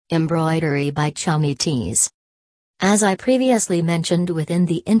Embroidery by Chummy Tees. As I previously mentioned within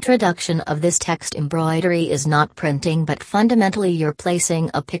the introduction of this text, embroidery is not printing but fundamentally you're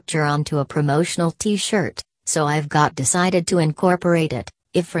placing a picture onto a promotional t-shirt, so I've decided to incorporate it,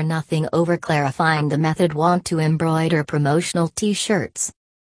 if for nothing over clarifying the method want to embroider promotional t-shirts.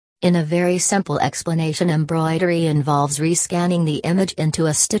 In a very simple explanation, embroidery involves rescanning the image into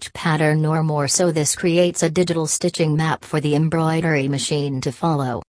a stitch pattern or more, so this creates a digital stitching map for the embroidery machine to follow.